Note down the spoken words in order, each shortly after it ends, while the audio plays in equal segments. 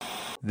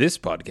This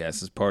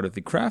podcast is part of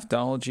the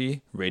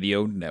Craftology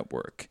Radio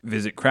Network.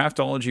 Visit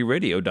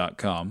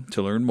craftologyradio.com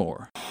to learn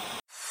more.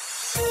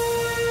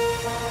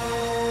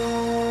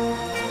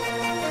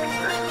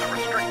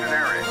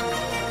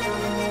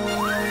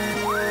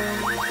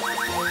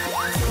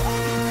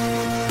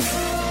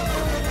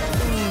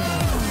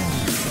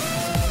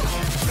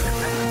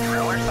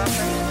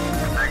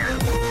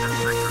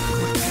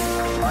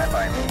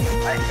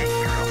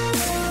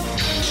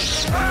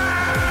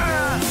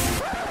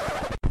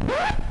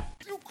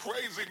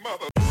 Crazy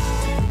mother.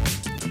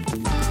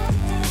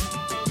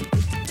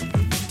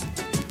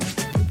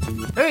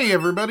 Hey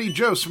everybody,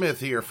 Joe Smith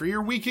here for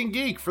your Week in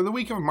Geek for the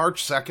week of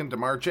March 2nd to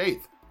March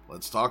 8th.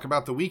 Let's talk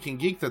about the Week in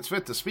Geek that's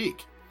fit to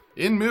speak.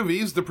 In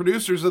movies, the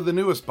producers of the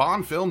newest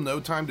Bond film, No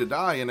Time to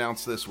Die,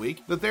 announced this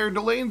week that they are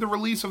delaying the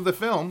release of the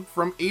film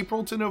from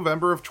April to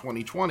November of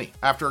 2020,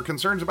 after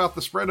concerns about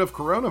the spread of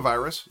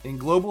coronavirus in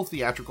global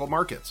theatrical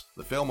markets.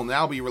 The film will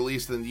now be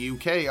released in the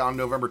UK on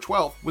November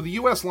 12th, with the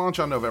US launch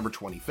on November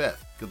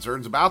 25th.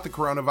 Concerns about the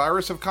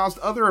coronavirus have caused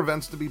other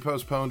events to be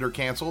postponed or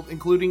canceled,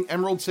 including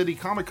Emerald City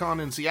Comic Con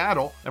in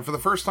Seattle, and for the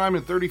first time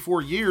in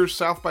 34 years,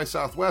 South by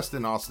Southwest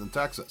in Austin,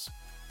 Texas.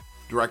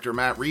 Director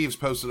Matt Reeves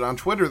posted on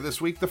Twitter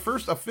this week the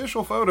first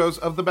official photos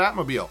of the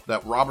Batmobile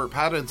that Robert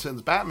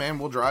Pattinson's Batman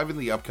will drive in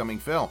the upcoming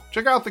film.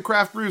 Check out the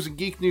Craft Brews and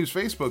Geek News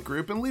Facebook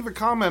group and leave a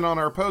comment on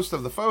our post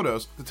of the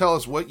photos to tell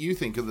us what you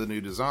think of the new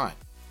design.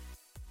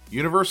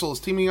 Universal is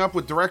teaming up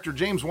with director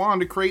James Wan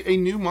to create a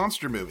new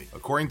monster movie.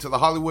 According to The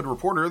Hollywood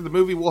Reporter, the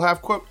movie will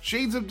have, quote,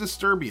 shades of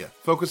Disturbia,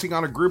 focusing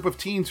on a group of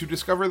teens who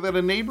discover that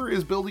a neighbor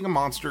is building a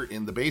monster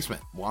in the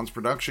basement. Wan's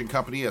production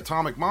company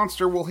Atomic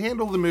Monster will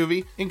handle the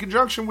movie in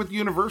conjunction with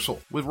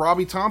Universal, with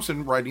Robbie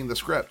Thompson writing the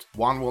script.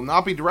 Wan will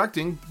not be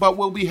directing, but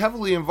will be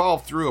heavily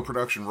involved through a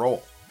production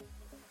role.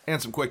 And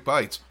some quick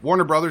bites.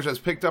 Warner Brothers has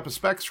picked up a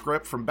spec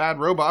script from Bad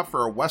Robot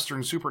for a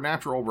Western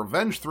supernatural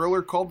revenge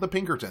thriller called The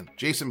Pinkerton.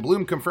 Jason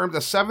Blum confirmed a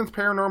 7th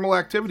Paranormal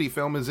Activity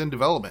film is in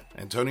development.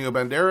 Antonio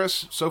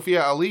Banderas,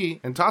 Sofia Ali,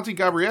 and Tati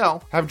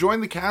Gabrielle have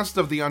joined the cast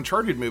of the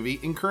Uncharted movie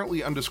in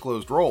currently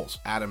undisclosed roles.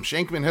 Adam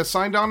Shankman has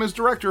signed on as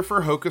director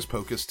for Hocus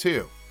Pocus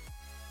 2.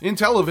 In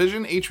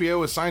television,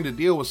 HBO has signed a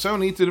deal with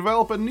Sony to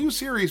develop a new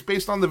series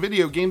based on the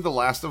video game The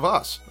Last of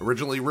Us.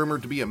 Originally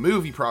rumored to be a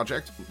movie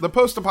project, the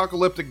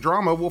post-apocalyptic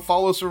drama will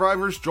follow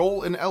survivors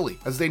Joel and Ellie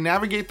as they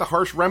navigate the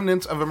harsh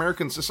remnants of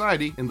American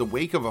society in the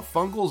wake of a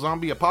fungal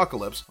zombie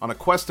apocalypse on a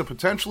quest to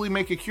potentially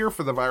make a cure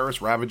for the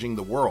virus ravaging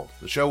the world.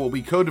 The show will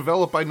be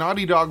co-developed by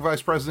Naughty Dog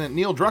Vice President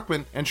Neil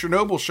Druckmann and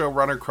Chernobyl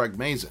showrunner Craig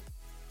Mazin.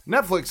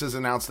 Netflix has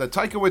announced that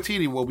Taika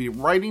Waititi will be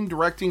writing,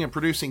 directing, and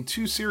producing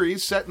 2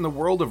 series set in the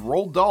world of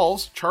Roald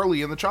Dahl's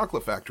Charlie and the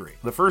Chocolate Factory.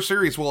 The first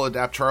series will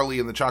adapt Charlie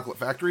and the Chocolate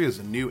Factory as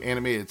a new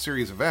animated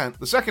series event.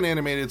 The second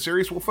animated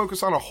series will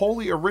focus on a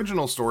wholly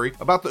original story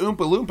about the Oompa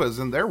Loompas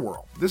in their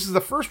world. This is the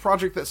first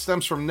project that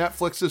stems from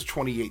Netflix's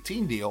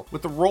 2018 deal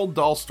with the Roald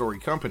Dahl Story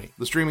Company.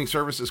 The streaming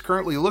service is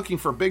currently looking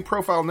for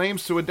big-profile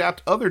names to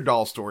adapt other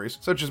Dahl stories,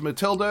 such as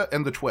Matilda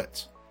and the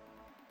Twits.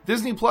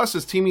 Disney Plus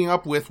is teaming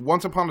up with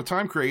Once Upon a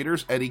Time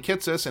creators Eddie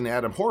Kitsis and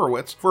Adam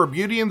Horowitz for a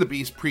Beauty and the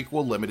Beast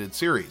prequel limited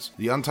series.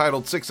 The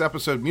untitled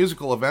 6-episode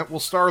musical event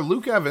will star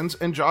Luke Evans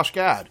and Josh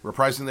Gad,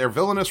 reprising their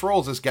villainous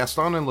roles as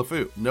Gaston and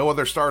LeFou. No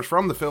other stars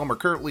from the film are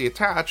currently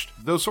attached,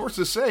 though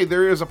sources say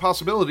there is a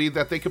possibility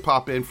that they could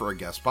pop in for a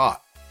guest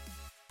spot.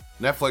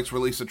 Netflix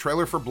released a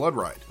trailer for Blood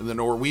Ride. In the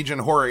Norwegian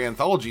horror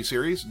anthology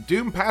series,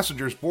 doomed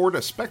passengers board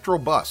a spectral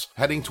bus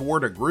heading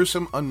toward a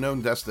gruesome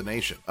unknown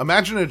destination.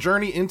 Imagine a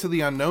journey into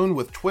the unknown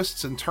with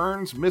twists and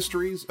turns,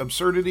 mysteries,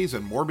 absurdities,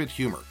 and morbid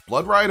humor.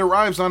 Blood Ride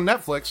arrives on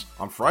Netflix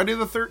on Friday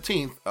the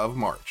 13th of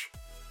March.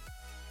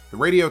 The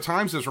Radio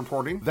Times is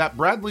reporting that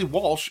Bradley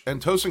Walsh and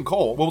Tosin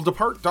Cole will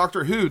depart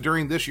Doctor Who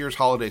during this year's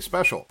holiday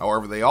special.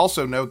 However, they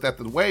also note that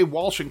the way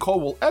Walsh and Cole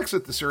will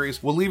exit the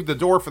series will leave the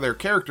door for their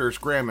characters,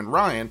 Graham and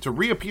Ryan, to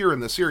reappear in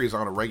the series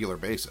on a regular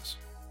basis.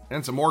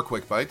 And some more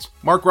quick bites.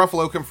 Mark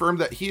Ruffalo confirmed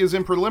that he is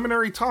in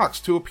preliminary talks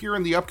to appear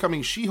in the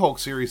upcoming She-Hulk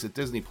series at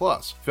Disney+.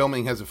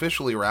 Filming has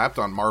officially wrapped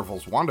on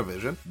Marvel's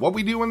WandaVision. What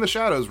We Do in the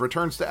Shadows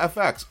returns to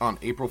FX on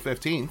April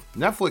 15th.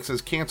 Netflix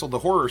has canceled the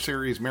horror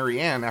series Mary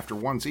Ann after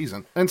 1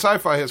 season. And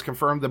Sci-Fi has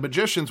confirmed The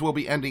Magicians will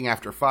be ending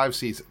after 5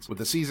 seasons, with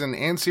the season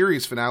and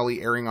series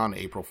finale airing on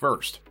April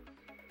 1st.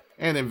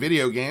 And in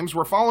video games,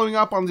 we're following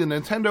up on the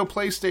Nintendo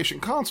PlayStation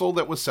console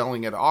that was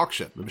selling at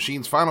auction. The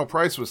machine's final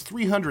price was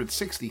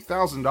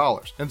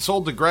 $360,000 and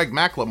sold to Greg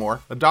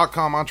McLemore, a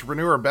dot-com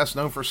entrepreneur best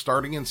known for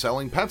starting and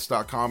selling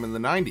Pets.com in the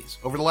 90s.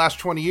 Over the last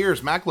 20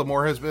 years,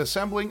 McLemore has been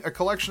assembling a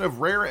collection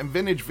of rare and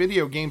vintage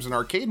video games and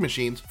arcade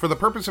machines for the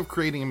purpose of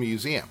creating a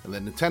museum, and the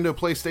Nintendo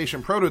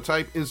PlayStation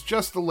prototype is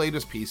just the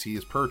latest piece he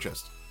has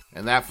purchased.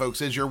 And that, folks,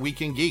 is your Week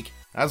in Geek.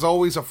 As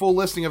always, a full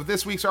listing of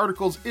this week's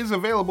articles is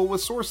available with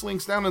source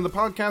links down in the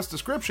podcast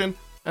description,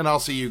 and I'll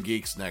see you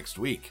geeks next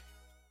week.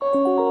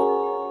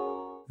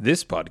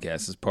 This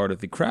podcast is part of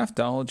the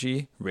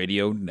Craftology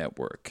Radio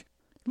Network.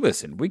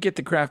 Listen, we get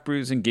the Craft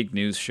Brews and Geek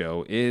News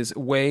show is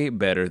way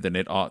better than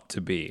it ought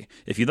to be.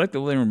 If you'd like to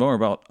learn more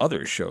about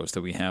other shows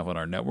that we have on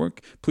our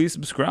network, please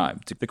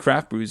subscribe to the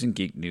Craft Brews and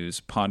Geek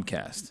News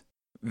podcast.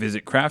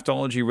 Visit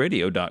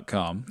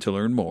craftologyradio.com to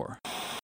learn more.